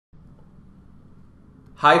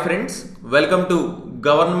Hi friends, welcome to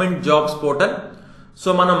Government Jobs Portal. So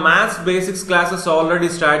మన maths basics classes already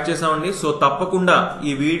start చేసామండి. So తప్పకుండా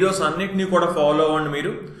ఈ videos అన్నిటిని కూడా ఫాలో అవ్వండి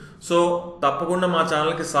మీరు. సో తప్పకుండా మా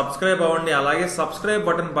ఛానల్ కి సబ్స్క్రైబ్ అవ్వండి. అలాగే సబ్స్క్రైబ్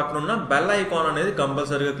బటన్ పక్కన ఉన్న బెల్ ఐకాన్ అనేది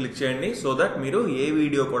కంపల్సరీగా క్లిక్ చేయండి. సో దట్ మీరు ఏ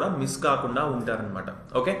వీడియో కూడా మిస్ కాకుండా ఉంటారనమాట.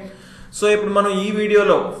 ఓకే, సో ఇప్పుడు మనం ఈ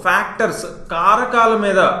వీడియోలో ఫ్యాక్టర్స్ కారకాల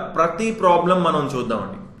మీద ప్రతి ప్రాబ్లం మనం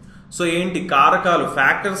చూద్దామండి. సో ఏంటి కారకాలు,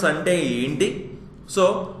 ఫ్యాక్టర్స్ అంటే ఏంటి, సో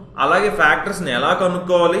అలాగే ఫ్యాక్టర్స్ని ఎలా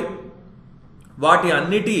కనుక్కోవాలి, వాటి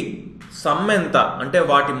అన్నిటి సమ్ ఎంత అంటే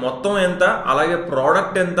వాటి మొత్తం ఎంత, అలాగే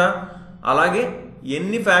ప్రోడక్ట్ ఎంత, అలాగే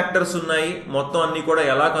ఎన్ని ఫ్యాక్టర్స్ ఉన్నాయి, మొత్తం అన్ని కూడా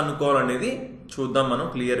ఎలా కనుక్కోవాలనేది చూద్దాం మనం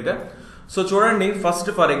క్లియర్గా. సో చూడండి,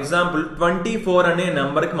 ఫస్ట్ ఫర్ ఎగ్జాంపుల్ 24 అనే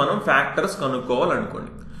నెంబర్కి మనం ఫ్యాక్టర్స్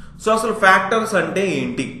కనుక్కోవాలనుకోండి. సో అసలు ఫ్యాక్టర్స్ అంటే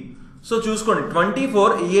ఏంటి, సో చూసుకోండి 24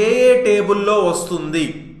 ఏ టేబుల్లో వస్తుంది.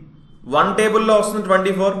 1 టేబుల్లో వస్తుంది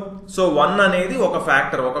 24. సో 1 అనేది ఒక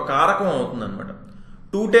ఫ్యాక్టర్, ఒక కారకం అవుతుంది అనమాట.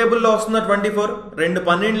 2 టేబుల్లో వస్తుందా 24, 2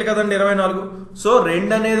 12 కదండి 24. సో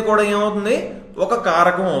 2 అనేది కూడా ఏమవుతుంది, ఒక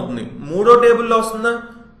కారకం అవుతుంది. 3వ టేబుల్లో వస్తుందా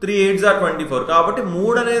 3 8s are 24, కాబట్టి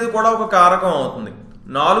 3 అనేది కూడా ఒక కారకం అవుతుంది.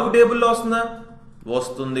 4 టేబుల్లో వస్తుందా,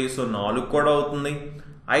 వస్తుంది. సో 4 కూడా అవుతుంది.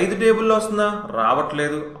 5 టేబుల్లో వస్తుందా,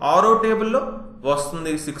 రావట్లేదు. 6వ టేబుల్లో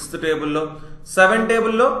వస్తుంది. 6th టేబుల్లో. 7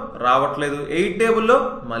 టేబుల్లో రావట్లేదు. 8 టేబుల్లో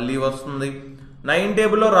మళ్ళీ వస్తుంది. 9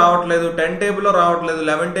 టేబుల్లో రావట్లేదు. 10 టేబుల్లో రావట్లేదు.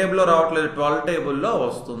 11 టేబుల్లో రావట్లేదు. 12 టేబుల్లో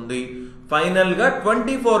వస్తుంది. ఫైనల్ గా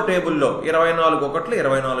 24 టేబుల్లో 24 ఒకట్లు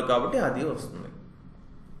 24 కాబట్టి అది వస్తుంది.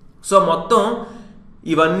 సో మొత్తం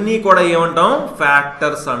ఇవన్నీ కూడా ఏమంటాం,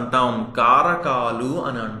 ఫ్యాక్టర్స్ అంటాం, కారకాలు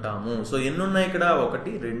అని అంటాము. సో ఎన్ని ఉన్నాయి ఇక్కడ,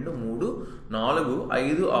 1 2 3 4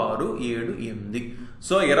 5 6 7 8.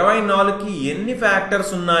 సో 24కి ఎన్ని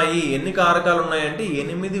ఫ్యాక్టర్స్ ఉన్నాయి, ఎన్ని కారకాలు ఉన్నాయి అంటే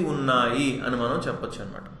 8 ఉన్నాయి అని మనం చెప్పొచ్చు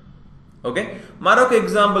అనమాట. ఓకే, మరొక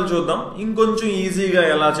ఎగ్జాంపుల్ చూద్దాం, ఇంకొంచెం ఈజీగా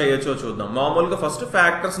ఎలా చేయొచ్చో చూద్దాం. మామూలుగా ఫస్ట్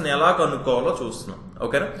ఫ్యాక్టర్స్ని ఎలా కనుక్కోవాలో చూస్తున్నాం.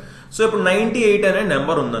 ఓకేనా, సో ఇప్పుడు 98 అనే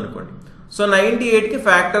నెంబర్ ఉందనుకోండి. సో 98కి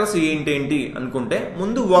ఫ్యాక్టర్స్ ఏంటేంటి అనుకుంటే,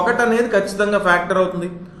 ముందు 1 అనేది ఖచ్చితంగా ఫ్యాక్టర్ అవుతుంది.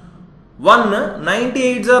 1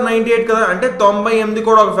 98s are 98 కదా, అంటే 98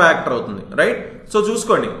 కూడా ఒక ఫ్యాక్టర్ అవుతుంది, రైట్. సో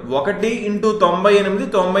చూసుకోండి, 1 × 98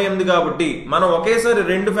 98 కాబట్టి మనం ఒకేసారి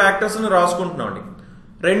 2 ఫ్యాక్టర్స్ని రాసుకుంటున్నాం అండి.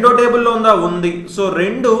 2వ టేబుల్లో ఉందా, ఉంది. సో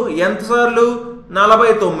 2 ఎంత సార్లు,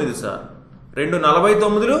 49 సార్లు. 2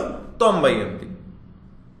 49లు 98.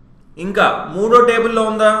 ఇంకా 3వ టేబుల్లో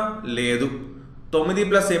ఉందా, లేదు. 9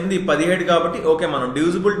 + 8 17 కాబట్టి ఓకే, మనం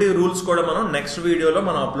డివిజిబిలిటీ రూల్స్ కూడా మనం నెక్స్ట్ వీడియోలో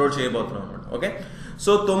మనం అప్లోడ్ చేయబోతున్నాం అనమాట. ఓకే,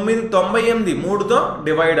 సో 98 3తో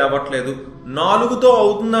డివైడ్ అవ్వట్లేదు. 4తో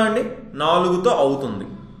అవుతుందా అండి, 4తో అవుతుంది,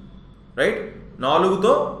 రైట్.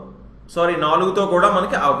 4తో కూడా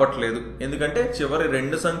మనకి అవ్వట్లేదు, ఎందుకంటే చివరి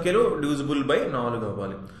 2 సంఖ్యలు డివిజిబుల్ బై 4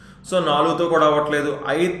 అవ్వాలి. సో 4తో కూడా అవ్వట్లేదు.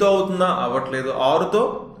 5తో అవుతుందా, అవ్వట్లేదు. 6తో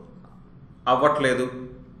అవ్వట్లేదు.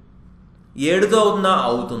 7తో అవుతుందా,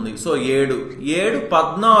 అవుతుంది. సో 7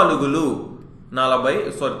 14లు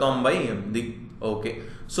 98. ఓకే,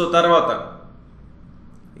 సో తర్వాత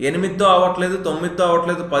 8తో అవ్వట్లేదు, 9తో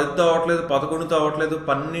అవ్వట్లేదు, 10తో అవ్వట్లేదు, 11తో అవ్వట్లేదు,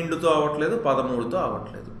 12తో అవ్వట్లేదు, 13తో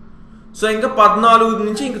అవ్వట్లేదు. సో ఇంకా 14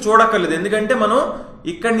 నుంచి ఇంక చూడక్కర్లేదు, ఎందుకంటే మనం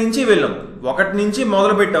ఇక్కడి నుంచి వెళ్ళాం, 1 నుంచి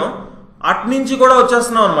మొదలు పెట్టాం, అటు నుంచి కూడా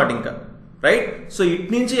వచ్చేస్తున్నాం అనమాట ఇంకా, రైట్. సో ఇటు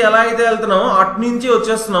నుంచి ఎలా అయితే వెళ్తున్నామో అటు నుంచి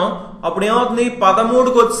వచ్చేస్తున్నాం. అప్పుడు ఏమవుతుంది,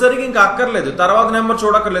 13కి వచ్చేసరికి ఇంకా అక్కర్లేదు, తర్వాత నెంబర్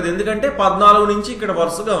చూడక్కర్లేదు, ఎందుకంటే 14 నుంచి ఇక్కడ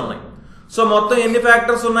వరుసగా ఉన్నాయి. సో మొత్తం ఎన్ని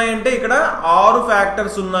ఫ్యాక్టర్స్ ఉన్నాయంటే ఇక్కడ 6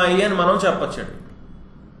 ఫ్యాక్టర్స్ ఉన్నాయి అని మనం చెప్పొచ్చండి.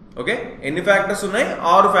 ఓకే, ఎన్ని ఫ్యాక్టర్స్ ఉన్నాయి,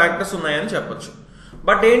 6 ఫ్యాక్టర్స్ ఉన్నాయని చెప్పొచ్చు.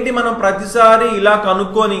 బట్ ఏంటి, మనం ప్రతిసారి ఇలా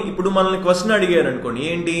కనుక్కొని, ఇప్పుడు మనల్ని క్వశ్చన్ అడిగారు అనుకోండి,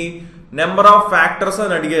 ఏంటి నెంబర్ ఆఫ్ ఫ్యాక్టర్స్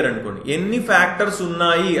అని అడిగారు అనుకోండి, ఎన్ని ఫ్యాక్టర్స్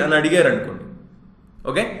ఉన్నాయి అని అడిగారు అనుకోండి.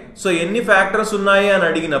 ఓకే, సో ఎన్ని ఫ్యాక్టర్స్ ఉన్నాయి అని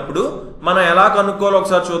అడిగినప్పుడు మనం ఎలా కనుక్కోవాలో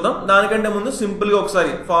ఒకసారి చూద్దాం. దానికంటే ముందు సింపుల్గా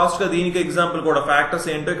ఒకసారి ఫాస్ట్గా దీనికి ఎగ్జాంపుల్ కూడా ఫ్యాక్టర్స్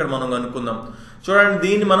ఏంటో ఇక్కడ మనం కనుక్కుందాం. చూడండి,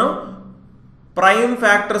 దీన్ని మనం ప్రైమ్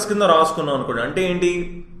ఫ్యాక్టర్స్ కింద రాసుకున్నాం అనుకోండి. అంటే ఏంటి,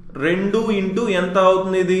 2 × ఎంత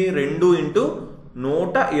అవుతుంది, ఇది 2 ×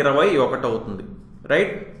 121 అవుతుంది,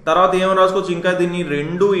 రైట్. తర్వాత ఏమైనా రాసుకోవచ్చు, ఇంకా దీన్ని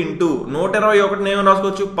 2 × 121 ఏమైనా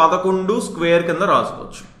రాసుకోవచ్చు, 11 స్క్వేర్ కింద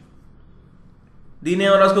రాసుకోవచ్చు. దీన్ని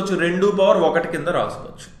ఏమైనా రాసుకోవచ్చు, 2 పవర్ 1 కింద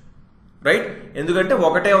రాసుకోవచ్చు, రైట్. ఎందుకంటే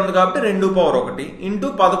 1 ఉంది కాబట్టి 2 పవర్ 1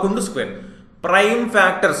 × 11 స్క్వేర్. ప్రైమ్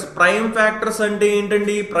ఫ్యాక్టర్స్ అంటే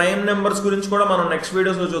ఏంటండి, ప్రైమ్ నెంబర్స్ గురించి కూడా మనం నెక్స్ట్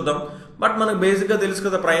వీడియోస్లో చూద్దాం. బట్ మనకు బేసిక్గా తెలుసు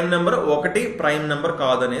కదా, ప్రైమ్ నెంబర్ 1 ప్రైమ్ నెంబర్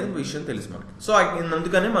కాదనేది విషయం తెలుసు మనకి. సో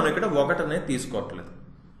అందుకని మనం ఇక్కడ 1 అనేది తీసుకోవట్లేదు.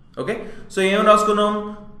 ఓకే, సో ఏం రాసుకున్నాం,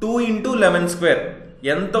 2 × 11 స్క్వేర్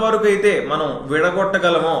ఎంతవరకు అయితే మనం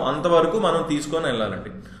విడగొట్టగలమో అంతవరకు మనం తీసుకొని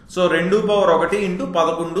వెళ్ళాలండి. సో 2 పవర్ 1 ×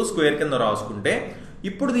 11 స్క్వేర్ కింద రాసుకుంటే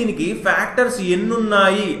ఇప్పుడు దీనికి ఫ్యాక్టర్స్ ఎన్ని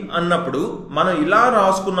ఉన్నాయి అన్నప్పుడు మనం ఇలా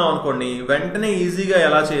రాసుకున్నాం అనుకోండి, వెంటనే ఈజీగా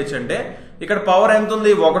ఎలా చేయొచ్చు అంటే ఇక్కడ పవర్ ఎంత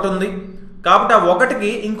ఉంది, 1 ఉంది కాబట్టి ఆ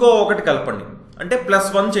 1కి ఇంకో 1 కలపండి, అంటే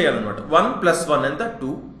 +1 చేయాలన్నమాట. 1 + 1 ఎంత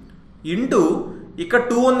 2 ఇంటూ ఇక్కడ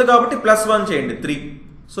 2 ఉంది కాబట్టి +1 చేయండి 3.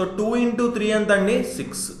 సో 2 × 3 ఎంత అండి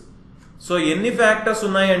 6. సో ఎన్ని ఫ్యాక్టర్స్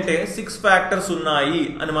ఉన్నాయి అంటే 6 ఫ్యాక్టర్స్ ఉన్నాయి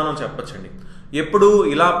అని మనం చెప్పొచ్చండి. ఎప్పుడు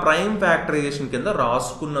ఇలా ప్రైమ్ ఫ్యాక్టరైజేషన్ కింద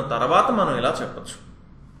రాసుకున్న తర్వాత మనం ఇలా చెప్పొచ్చు.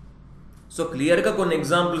 సో క్లియర్గా కొన్ని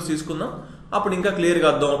ఎగ్జాంపుల్స్ తీసుకుందాం, అప్పుడు ఇంకా క్లియర్గా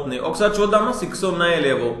అర్థం అవుతుంది. ఒకసారి చూద్దామా 6 ఉన్నాయో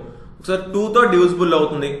లేవో. ఒకసారి 2తో డివిజిబుల్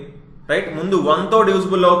అవుతుంది, రైట్. ముందు 1తో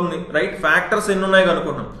డివిజిబుల్ అవుతుంది, రైట్. ఫ్యాక్టర్స్ ఎన్ని ఉన్నాయి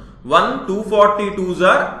కనుక్కుంటాం. 1 242s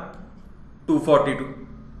are 242,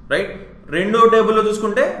 రైట్. రెండో టేబుల్లో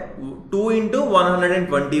చూసుకుంటే 2 ×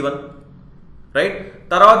 121, రైట్.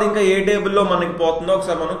 తర్వాత ఇంకా ఏ టేబుల్లో మనకి పోతుందో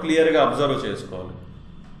ఒకసారి మనం క్లియర్గా అబ్జర్వ్ చేసుకోవాలి.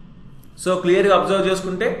 సో క్లియర్గా అబ్జర్వ్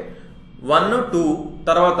చేసుకుంటే 1 2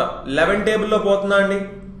 తర్వాత 11 టేబుల్లో పోతుందా అండి.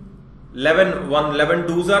 11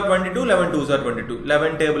 2s are 22, 11 2s are 22,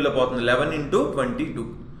 11 టేబుల్లో పోతుంది. 11 × 22.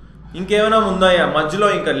 ఇంకేమైనా ఉన్నాయా మధ్యలో?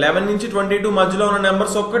 ఇంకా 11 నుంచి 22 మధ్యలో ఉన్న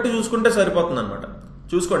నెంబర్స్ ఒక్కటి చూసుకుంటే సరిపోతుంది అనమాట.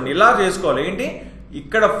 చూసుకోండి, ఇలా చేసుకోవాలి. ఏంటి,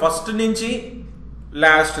 ఇక్కడ ఫస్ట్ నుంచి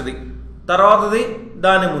లాస్ట్ది, తర్వాతది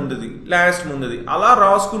దాని ముందుది, లాస్ట్ ముందుది, అలా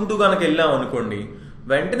రాసుకుంటూ కనుక వెళ్ళాం అనుకోండి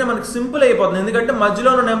వెంటనే మనకి సింపుల్ అయిపోతుంది. ఎందుకంటే మధ్యలో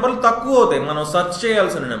ఉన్న నెంబర్లు తక్కువ అవుతాయి మనం సెర్చ్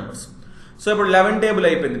చేయాల్సిన నెంబర్స్. సో ఇప్పుడు 11 టేబుల్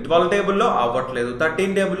అయిపోయింది, 12 టేబుల్లో అవ్వట్లేదు,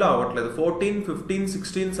 13 టేబుల్లో అవ్వట్లేదు, 14 15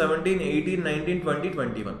 16 17 18 19 20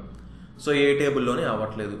 21. సో ఏ టేబుల్లోనే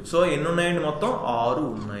అవ్వట్లేదు. సో ఎన్ని ఉన్నాయండి మొత్తం 6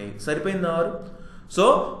 ఉన్నాయి. సరిపోయింది 6. సో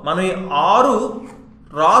మనం ఈ 6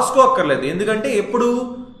 రాసుకోక్కర్లేదు, ఎందుకంటే ఎప్పుడు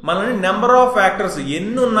మనని నెంబర్ ఆఫ్ ఫ్యాక్టర్స్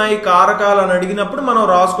ఎన్ని ఉన్నాయి కారకాలు అని అడిగినప్పుడు మనం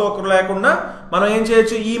రాసుకోలేకుండా మనం ఏం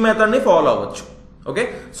చేయొచ్చు, ఈ మెథడ్ని ఫాలో అవ్వచ్చు. ఓకే,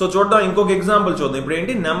 సో చూద్దాం ఇంకొక ఎగ్జాంపుల్ చూద్దాం. ఇప్పుడు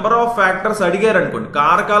ఏంటి, నెంబర్ ఆఫ్ ఫ్యాక్టర్స్ అడిగారు అనుకోండి,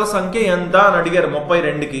 కారకాల సంఖ్య ఎంత అని అడిగారు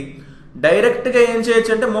 32కి. డైరెక్ట్గా ఏం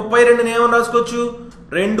చేయొచ్చు అంటే 32ని ఏమని రాసుకోవచ్చు,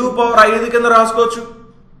 2⁵ కింద రాసుకోవచ్చు.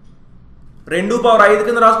 2⁵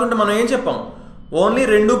 కింద రాసుకుంటే మనం ఏం చెప్పాం, ఓన్లీ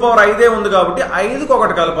 2⁵ ఉంది కాబట్టి 5కి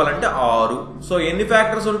 1 కలపాలంటే 6. సో ఎన్ని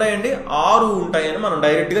ఫ్యాక్టర్స్ ఉంటాయండి, 6 ఉంటాయని మనం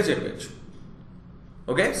డైరెక్ట్గా చెప్పచ్చు.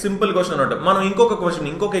 ఓకే, సింపుల్ క్వశ్చన్ అనమాట. మనం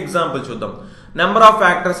ఇంకొక ఎగ్జాంపుల్ చూద్దాం. నెంబర్ ఆఫ్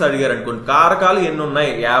ఫ్యాక్టర్స్ అడిగారు అనుకోండి, కారకాలు ఎన్ని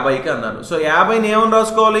ఉన్నాయి 50కి అన్నారు. సో 50ని ఏమని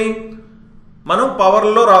రాసుకోవాలి, మనం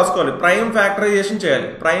పవర్లో రాసుకోవాలి, ప్రైమ్ ఫ్యాక్టరైజేషన్ చేయాలి.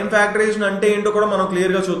 ప్రైమ్ ఫ్యాక్టరైజేషన్ అంటే ఏంటో కూడా మనం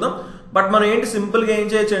క్లియర్గా చూద్దాం. బట్ మనం ఏంటి సింపుల్గా ఏం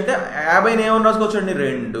చేయొచ్చు అంటే 50ని ఏమని రాసుకోవచ్చు అండి,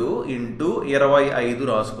 2 × 25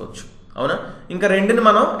 రాసుకోవచ్చు. అవునా, ఇంకా 2ని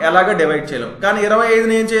మనం ఎలాగ డివైడ్ చేయలేం, కానీ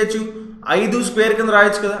 25ని ఏం చేయొచ్చు, 5² కింద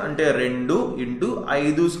రాయొచ్చు కదా, అంటే 2 ×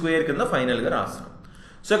 5² కింద ఫైనల్గా రాస్తాం.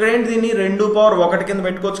 సో ఇక్కడ ఏంటి, దీన్ని 2⁴ కింద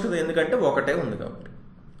పెట్టుకోవచ్చు కదా, ఎందుకంటే 1 ఉంది కాబట్టి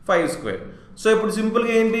 5². సో ఇప్పుడు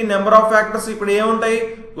సింపుల్గా ఏంటి, నెంబర్ ఆఫ్ ఫ్యాక్టర్స్ ఇప్పుడు ఏముంటాయి,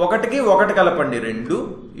 1కి 1 కలపండి 2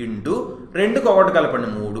 × 2కి 1 కలపండి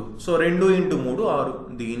 3. సో 2 × 3 6.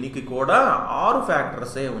 దీనికి కూడా 6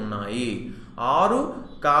 ఫ్యాక్టర్సే ఉన్నాయి, 6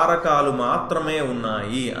 కారకాలు మాత్రమే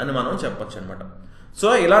ఉన్నాయి అని మనం చెప్పొచ్చు అనమాట. సో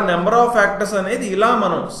ఇలా నెంబర్ ఆఫ్ ఫ్యాక్టర్స్ అనేది ఇలా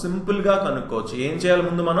మనం సింపుల్గా కనుక్కోవచ్చు. ఏం చేయాలి,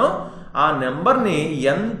 ముందు మనం ఆ నెంబర్ని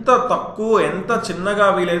ఎంత తక్కువ ఎంత చిన్నగా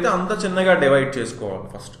వీలైతే అంత చిన్నగా డివైడ్ చేసుకోవాలి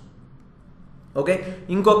ఫస్ట్. ఓకే,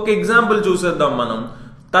 ఇంకొక ఎగ్జాంపుల్ చూసేద్దాం మనం.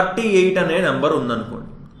 38 అనే నెంబర్ ఉందనుకోండి.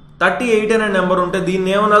 38 అనే నెంబర్ ఉంటే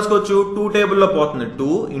దీన్ని ఏమని రాసుకోవచ్చు, 2 టేబుల్లో పోతుంది.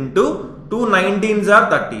 2 × 2 19s are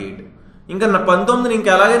 38. ఇంకా 19ని ఇంకా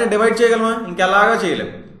ఎలాగైనా డివైడ్ చేయగలమా, ఇంకెలాగా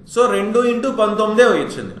చేయలేము. సో 2 × 19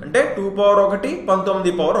 వచ్చింది, అంటే 2⁴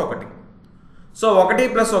 19⁴. సో 1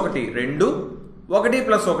 + 1 2, 1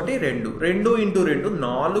 + 1 2, 2 × 2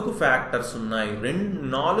 4 ఫ్యాక్టర్స్ ఉన్నాయి,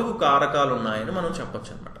 4 కారకాలు ఉన్నాయని మనం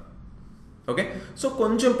చెప్పొచ్చు అనమాట. ఓకే, సో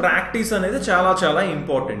కొంచెం ప్రాక్టీస్ అనేది చాలా చాలా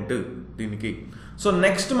ఇంపార్టెంట్ దీనికి. సో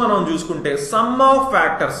నెక్స్ట్ మనం చూసుకుంటే సమ్ ఆఫ్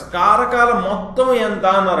ఫ్యాక్టర్స్, కారకాల మొత్తం ఎంత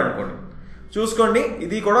అన్నారు అనుకోండి. చూసుకోండి,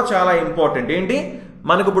 ఇది కూడా చాలా ఇంపార్టెంట్. ఏంటి,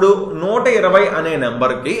 మనకు ఇప్పుడు 120 అనే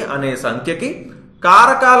నెంబర్కి అనే సంఖ్యకి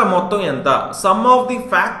కారకాల మొత్తం ఎంత, some of the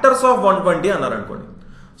factors of 120 అన్నారు అనుకోండి.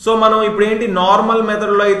 సో మనం ఇప్పుడు ఏంటి, నార్మల్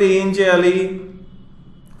మెథడ్లో అయితే ఏం చేయాలి,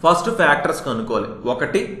 ఫస్ట్ ఫ్యాక్టర్స్ కనుక్కోవాలి.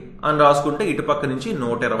 1 అని రాసుకుంటే ఇటు పక్క నుంచి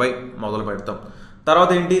 120 మొదలు పెడతాం.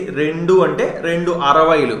 తర్వాత ఏంటి, 2 అంటే 2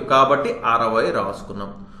 60లు కాబట్టి 60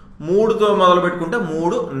 రాసుకున్నాం. 3తో మొదలు పెట్టుకుంటే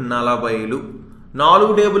 3 40లు. 4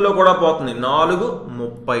 టేబుల్లో కూడా పోతుంది, 4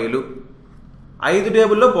 30లు. 5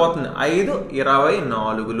 టేబుల్లో పోతుంది, 5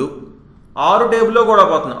 24లు. 6 టేబుల్లో కూడా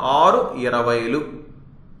పోతుంది, 6 20లు.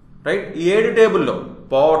 రైట్, 7 టేబుల్లో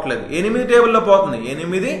పోవట్లేదు, 8 టేబుల్లో పోతుంది,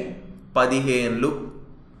 8 15లు.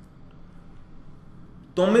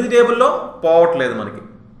 9 టేబుల్లో పోవట్లేదు మనకి,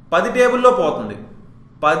 10 టేబుల్లో పోతుంది,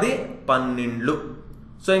 10 12లు.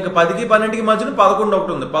 సో ఇంకా 10కి 12కి మధ్యన 11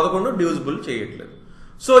 ఒకటి ఉంది, 11 డివిజిబుల్ చేయట్లేదు.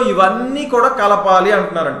 సో ఇవన్నీ కూడా కలపాలి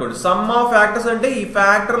అంటున్నారు అనుకోండి. సమ్ ఆఫ్ ఫ్యాక్టర్స్ అంటే ఈ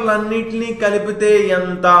ఫ్యాక్టర్లన్నిటినీ కలిపితే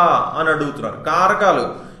ఎంత అని అడుగుతున్నారు. కారకాలు,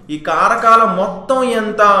 ఈ కారకాల మొత్తం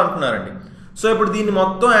ఎంత అంటున్నారండి. సో ఇప్పుడు దీన్ని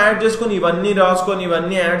మొత్తం యాడ్ చేసుకొని ఇవన్నీ రాసుకొని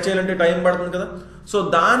ఇవన్నీ యాడ్ చేయాలంటే టైం పడుతుంది కదా. సో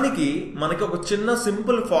దానికి మనకి ఒక చిన్న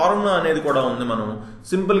సింపుల్ ఫార్ములా అనేది కూడా ఉంది. మనం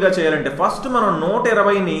సింపుల్గా చేయాలంటే ఫస్ట్ మనం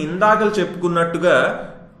 120ని ఇందాకలు చెప్పుకున్నట్టుగా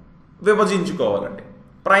విభజించుకోవాలండి.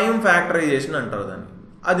 ప్రైమ్ ఫ్యాక్టరైజేషన్ అంటారు దాన్ని.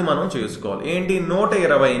 అది మనం చేసుకోవాలి. ఏంటి,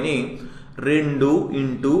 120ని 2 ×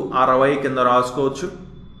 60 కింద రాసుకోవచ్చు,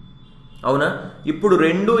 అవునా. ఇప్పుడు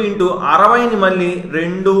 2 × 60ని మళ్ళీ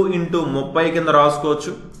 2 × 30 కింద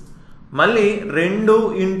రాసుకోవచ్చు. మళ్ళీ 2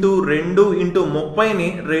 × 2 × 30ని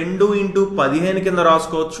 2 × 15 కింద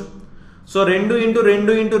రాసుకోవచ్చు. సో 2 ×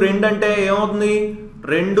 2 × 2 అంటే ఏమవుతుంది,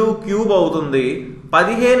 2 క్యూబ్ అవుతుంది.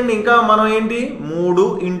 15ని ఇంకా మనం ఏంటి 3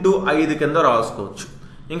 × 5 కింద రాసుకోవచ్చు.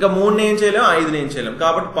 ఇంకా 3ని ఏం చేయలేం, 5ని ఏం చేయలేం,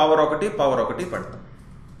 కాబట్టి పవర్ ఒకటి పడతాం.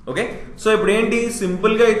 ఓకే. సో ఇప్పుడు ఏంటి,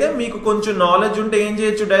 సింపుల్గా అయితే మీకు కొంచెం నాలెడ్జ్ ఉంటే ఏం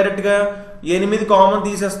చేయొచ్చు, డైరెక్ట్గా 8 కామన్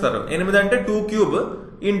తీసేస్తారు. 8 అంటే 2 క్యూబ్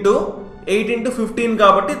ఇంటూ 8 × 15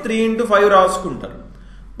 కాబట్టి 3 × 5 రాసుకుంటారు.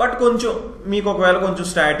 బట్ కొంచెం మీకు ఒకవేళ కొంచెం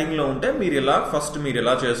స్టార్టింగ్లో ఉంటే మీరు ఇలా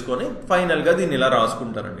చేసుకొని ఫైనల్గా దీన్ని ఇలా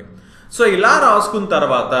రాసుకుంటారండి. సో ఇలా రాసుకున్న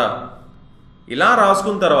తర్వాత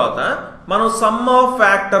మనం సమ్ ఆఫ్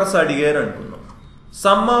ఫ్యాక్టర్స్ అడిగారు అనుకుందాం.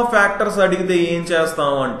 సమ్ ఆఫ్ ఫ్యాక్టర్స్ అడిగితే ఏం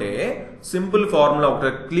చేస్తాము అంటే సింపుల్ ఫార్ములా ఒకటి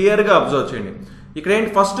క్లియర్గా అబ్జర్వ్ చేయండి. ఇక్కడ ఏంటి,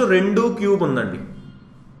 ఫస్ట్ 2 క్యూబ్ ఉందండి.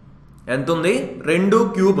 ఎంత ఉంది, 2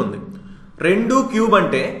 క్యూబ్ ఉంది. 2 క్యూబ్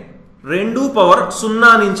అంటే 2 పవర్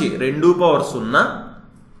 0 నుంచి 2 పవర్ 0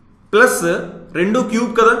 ప్లస్ 2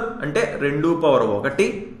 క్యూబ్ కదా, అంటే 2 power 1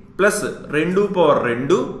 plus 2 power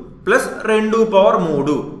 2 plus 2 power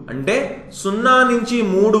 3 అంటే 0 నుంచి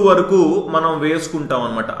 3 వరకు మనం వేసుకుంటాం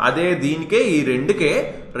అనమాట. అదే దీనికే ఈ 2కే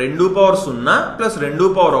 2 power 0 plus 2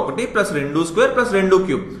 power 1 plus 2 square plus 2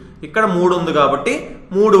 cube. ఇక్కడ 3 ఉంది కాబట్టి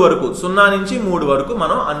 3 వరకు 0 నుంచి 3 వరకు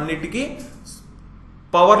మనం అన్నిటికీ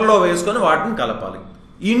పవర్లో వేసుకొని వాటిని కలపాలి.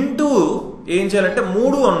 ఇంటూ ఏం చేయాలంటే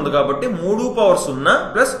 3 ఉంది కాబట్టి 3 పవర్ 0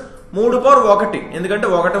 ప్లస్ 3 పవర్ 1 ఎందుకంటే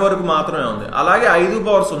 1 వరకు మాత్రమే ఉంది. అలాగే 5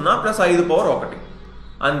 పవర్ 0 ప్లస్ 5 పవర్ 1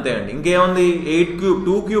 అంతే అండి. ఇంకేముంది, 8 క్యూబ్,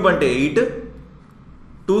 2 క్యూబ్ అంటే 8,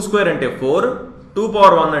 2 స్క్వేర్ అంటే 4, 2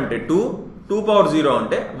 పవర్ 1 అంటే 2, 2 పవర్ 0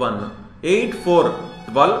 అంటే 1. 8 4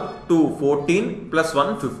 12, 2 14 ప్లస్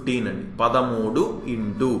 1 15 అండి. 13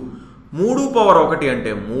 ఇంటూ 3 పవర్ 1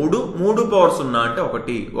 అంటే 3, 3 పవర్ 0 అంటే 1,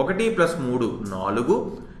 1 ప్లస్ 3 4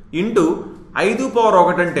 ఇంటూ 5 పవర్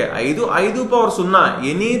 1 అంటే 5, 5 పవర్ 0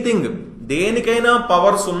 ఎనీథింగ్ దేనికైనా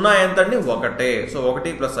పవర్ 0 ఎంత అండి, 1. So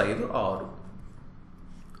 1 plus 5 6.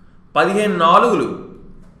 15 4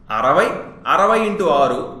 60, 60 ఇంటూ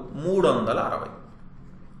 6 360.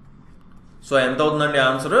 సో ఎంత అవుతుందండి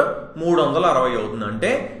ఆన్సర్, 360 అవుతుంది.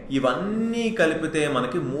 అంటే ఇవన్నీ కలిపితే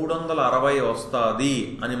మనకి 360 వస్తుంది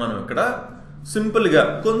అని మనం ఇక్కడ సింపుల్గా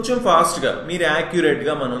కొంచెం ఫాస్ట్గా మీరు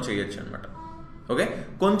యాక్యురేట్గా మనం చేయొచ్చు అనమాట. ఓకే,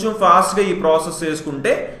 కొంచెం ఫాస్ట్గా ఈ ప్రాసెస్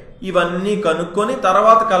చేసుకుంటే ఇవన్నీ కనుక్కొని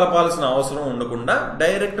తర్వాత కలపాల్సిన అవసరం ఉండకుండా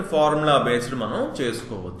డైరెక్ట్ ఫార్ములా బేస్డ్ మనం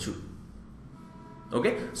చేసుకోవచ్చు.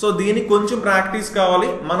 ఓకే, సో దీనికి కొంచెం ప్రాక్టీస్ కావాలి.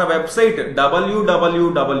 మన వెబ్సైట్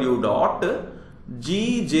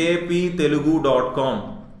www.gjptelugu.com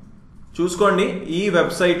చూసుకోండి. ఈ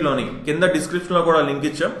వెబ్సైట్లోని కింద డిస్క్రిప్షన్లో కూడా లింక్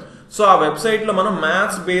ఇచ్చాం. సో ఆ వెబ్సైట్లో మనం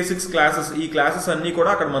మ్యాథ్స్ బేసిక్స్ క్లాసెస్, ఈ క్లాసెస్ అన్ని కూడా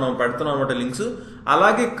అక్కడ మనం పెడుతున్నాం అనమాట లింక్స్.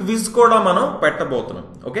 అలాగే క్విజ్ కూడా మనం పెట్టబోతున్నాం.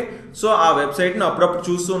 ఓకే, సో ఆ వెబ్సైట్ని అప్పుడప్పుడు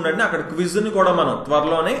చూస్తూ ఉండండి. అక్కడ క్విజ్ని కూడా మనం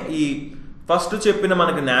త్వరలోనే ఈ ఫస్ట్ చెప్పిన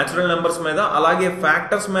మనకి న్యాచురల్ నెంబర్స్ మీద అలాగే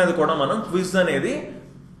ఫ్యాక్టర్స్ మీద కూడా మనం క్విజ్ అనేది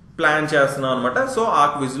ప్లాన్ చేస్తున్నాం అనమాట. సో ఆ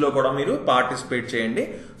క్విజ్లో కూడా మీరు పార్టిసిపేట్ చేయండి.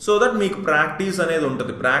 సో దట్ మీకు ప్రాక్టీస్ అనేది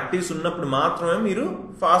ఉంటుంది. ప్రాక్టీస్ ఉన్నప్పుడు మాత్రమే మీరు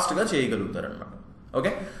ఫాస్ట్గా చేయగలుగుతారు అనమాట.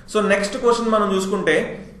 ఓకే, సో నెక్స్ట్ క్వశ్చన్ మనం చూసుకుంటే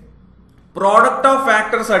ప్రోడక్ట్ ఆఫ్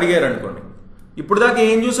ఫ్యాక్టర్స్ అడిగారు అనుకోండి. ఇప్పుడు దాకా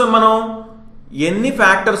ఏం చూసాం మనం, ఎన్ని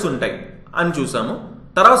ఫ్యాక్టర్స్ ఉంటాయి అని చూసాము.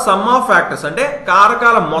 తర్వాత సమ్ ఆఫ్ ఫ్యాక్టర్స్ అంటే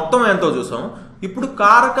కారకాల మొత్తం ఎంతో చూసాము. ఇప్పుడు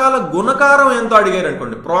కారకాల గుణకారం ఎంతో అడిగారు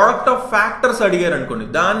అనుకోండి, ప్రోడక్ట్ ఆఫ్ ఫ్యాక్టర్స్ అడిగారు అనుకోండి.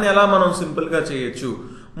 దాన్ని ఎలా మనం సింపుల్గా చేయొచ్చు.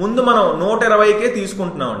 ముందు మనం 120కే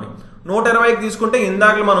తీసుకుంటున్నామండి. 120కి తీసుకుంటే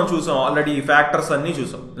ఇందాక మనం చూసాం ఆల్రెడీ, ఈ ఫ్యాక్టర్స్ అన్ని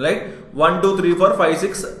చూసాం. లైక్ 1 2 3 4 5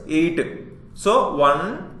 6 8. సో 1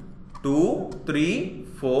 2 3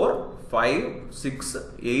 4 5 6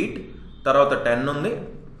 8 తర్వాత 10 ఉంది.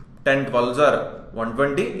 10 12 jar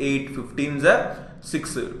 120, 8 15 jar 6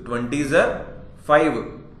 20 jar 5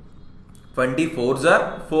 24 jar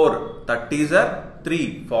 4 30 jar 3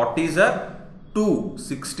 40 jar 2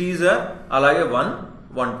 60 jar అలాగే 1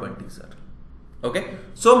 120 జార్. ఓకే,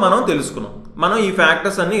 సో మనం తెలుసుకున్నాం. మనం ఈ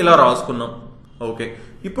ఫ్యాక్టర్స్ అన్ని ఇలా రాసుకున్నాం. ఓకే,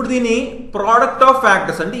 ఇప్పుడు దీని ప్రోడక్ట్ ఆఫ్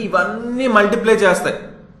ఫ్యాక్టర్స్ అంటే ఇవన్నీ మల్టిప్లై చేస్తాయి.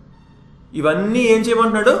 ఇవన్నీ ఏం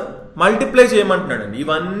చేయమంటున్నాడు, మల్టిప్లై చేయమంటున్నాడు అండి.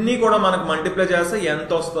 ఇవన్నీ కూడా మనకు మల్టిప్లై చేస్తే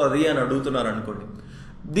ఎంత వస్తుంది అని అడుగుతున్నారు అనుకోండి.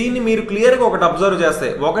 దీన్ని మీరు క్లియర్గా ఒకటి అబ్జర్వ్ చేస్తే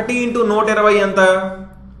 1 ఇంటూ 120 ఎంత,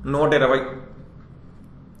 120,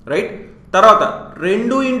 రైట్. తర్వాత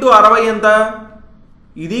 2 ఇంటూ 60 ఎంత,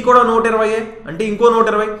 ఇది కూడా 120, అంటే ఇంకో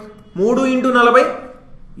 120. 3 ఇంటూ 40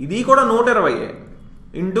 ఇది కూడా 120,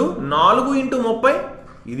 ఇంటూ 4 ఇంటూ 30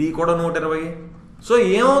 ఇది కూడా 120. సో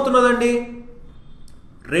ఏమవుతున్నదండి,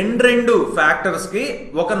 రెండు ఫ్యాక్టర్స్కి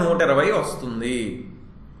ఒక 120 వస్తుంది.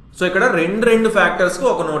 సో ఇక్కడ రెండు ఫ్యాక్టర్స్కి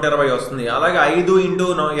ఒక 120 వస్తుంది. అలాగే 5 ఇంటూ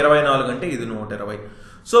 24 అంటే ఇది 120.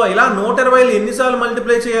 సో ఇలా 120 ఎన్నిసార్లు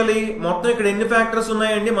మల్టిప్లై చేయాలి, మొత్తం ఇక్కడ ఎన్ని ఫ్యాక్టర్స్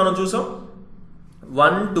ఉన్నాయండి మనం చూసాం.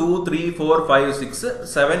 1 2 3 4 5 6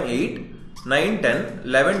 7 8 9 10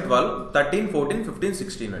 11 12 13 14 15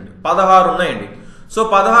 16 అండి. 16 ఉన్నాయండి. సో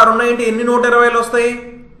 16 ఉన్నాయంటే ఎన్ని 120లు వస్తాయి,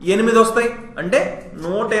 8 వస్తాయి. అంటే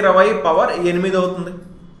 120 పవర్ 8 అవుతుంది,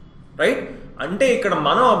 రైట్. అంటే ఇక్కడ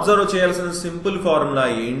మనం అబ్జర్వ్ చేయాల్సిన సింపుల్ ఫార్ములా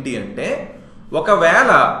ఏంటి అంటే, ఒకవేళ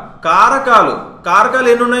కారకాలు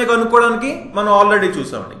ఎన్ని ఉన్నాయో కనుక్కోవడానికి మనం ఆల్రెడీ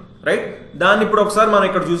చూసామండి, రైట్. దాన్ని ఇప్పుడు ఒకసారి మనం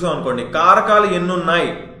ఇక్కడ చూసాం అనుకోండి, కారకాలు ఎన్ని ఉన్నాయి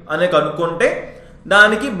అనే కనుక్కుంటే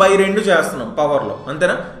దానికి బై 2 చేస్తున్నాం పవర్లో,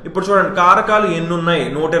 అంతేనా. ఇప్పుడు చూడండి కారకాలు ఎన్ని ఉన్నాయి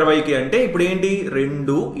 120కి అంటే ఇప్పుడు ఏంటి,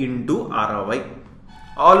 2 ఇంటూ 60.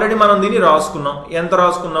 ఆల్రెడీ మనం దీన్ని రాసుకున్నాం. ఎంత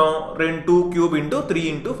రాసుకున్నాం, 2 క్యూబ్ ఇంటూ 3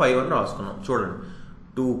 ఇంటూ 5 అని రాసుకున్నాం. చూడండి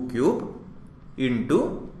 2 cube into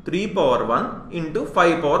 3 power 1 into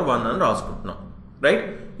 5 power 1 అని రాసుకుంటున్నాం, రైట్.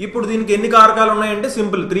 ఇప్పుడు దీనికి ఎన్ని కారకాలు ఉన్నాయంటే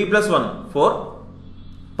సింపుల్, 3 + 1 4.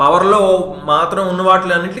 పవర్లో మాత్రం ఉన్న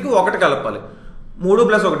వాటి అన్నింటికి 1 కలపాలి. 3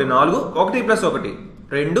 + 1 4, 1 + 1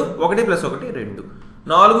 2, 1 + 1 2,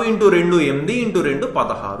 4 ఇంటూ 2 8 ఇంటూ 2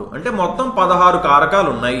 16. అంటే మొత్తం 16 కారకాలు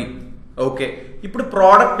ఉన్నాయి. ఓకే, ఇప్పుడు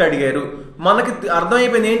ప్రోడక్ట్ అడిగారు, మనకి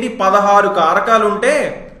అర్థమైపోయింది ఏంటి, 16 కారకాలు ఉంటే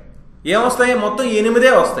ఏమొస్తాయి, మొత్తం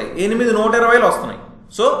 8 వస్తాయి. 8 120లు వస్తున్నాయి.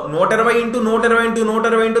 సో 120 ఇంటూ 120 ఇంటూ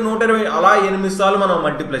 120 ఇంటూ 120 అలా 8 సార్లు మనం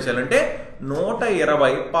మల్టిప్లై చేయాలంటే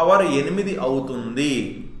 120 పవర్ 8 అవుతుంది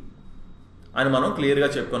అని మనం క్లియర్గా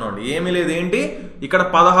చెప్పుకున్నామండి. ఏమీ లేదు, ఏంటి ఇక్కడ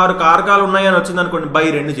 16 కారకాలు ఉన్నాయని వచ్చింది అనుకోండి, బై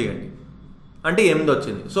 2 చేయండి అంటే 8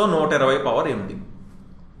 వచ్చింది. So 120 power 8.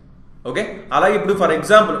 ఓకే, అలాగే ఇప్పుడు ఫర్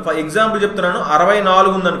ఎగ్జాంపుల్ చెప్తున్నాను, 64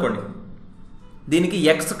 ఉందనుకోండి, దీనికి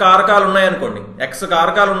ఎక్స్ కారకాలు ఉన్నాయనుకోండి, ఎక్స్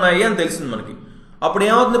కారకాలు ఉన్నాయి అని తెలిసింది మనకి. అప్పుడు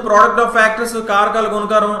ఏమవుతుంది, ప్రోడక్ట్ ఆఫ్ ఫ్యాక్టర్స్ కారకాలు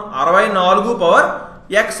గుణకారం 64 పవర్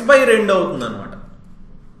ఎక్స్ బై 2 అవుతుంది అనమాట.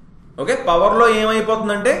 ఓకే, పవర్లో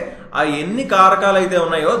ఏమైపోతుందంటే ఆ ఎన్ని కారకాలు అయితే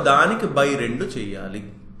ఉన్నాయో దానికి బై 2 చెయ్యాలి,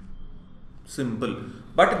 సింపుల్.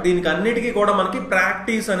 బట్ దీనికి అన్నిటికీ కూడా మనకి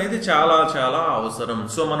ప్రాక్టీస్ అనేది చాలా చాలా అవసరం.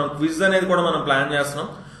 సో మనం క్విజ్ అనేది కూడా మనం ప్లాన్ చేస్తున్నాం.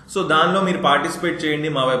 సో దానిలో మీరు పార్టిసిపేట్ చేయండి.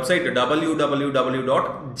 మా వెబ్సైట్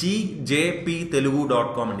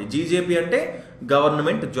www.gjptelugu.com అండి. జీజేపీ అంటే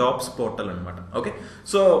గవర్నమెంట్ జాబ్స్ పోర్టల్ అనమాట. ఓకే,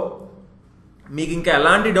 సో మీకు ఇంకా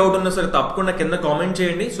ఎలాంటి డౌట్ ఉన్నా సరే తప్పకుండా కింద కామెంట్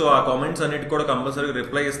చేయండి. సో ఆ కామెంట్స్ అన్నిటి కూడా కంపల్సరీగా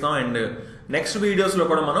రిప్లై ఇస్తాం. అండ్ నెక్స్ట్ వీడియోస్లో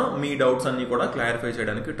కూడా మనం మీ డౌట్స్ అన్ని కూడా క్లారిఫై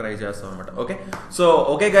చేయడానికి ట్రై చేస్తాం అనమాట. Okay, so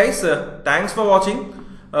okay guys, thanks for watching.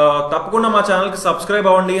 తప్పకుండా మా ఛానల్కి సబ్స్క్రైబ్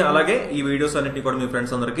అవ్వండి. అలాగే ఈ వీడియోస్ అన్నిటిని కూడా మీ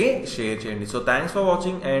ఫ్రెండ్స్ అందరికీ షేర్ చేయండి. So thanks for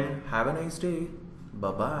watching and have a nice day.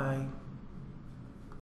 Bye.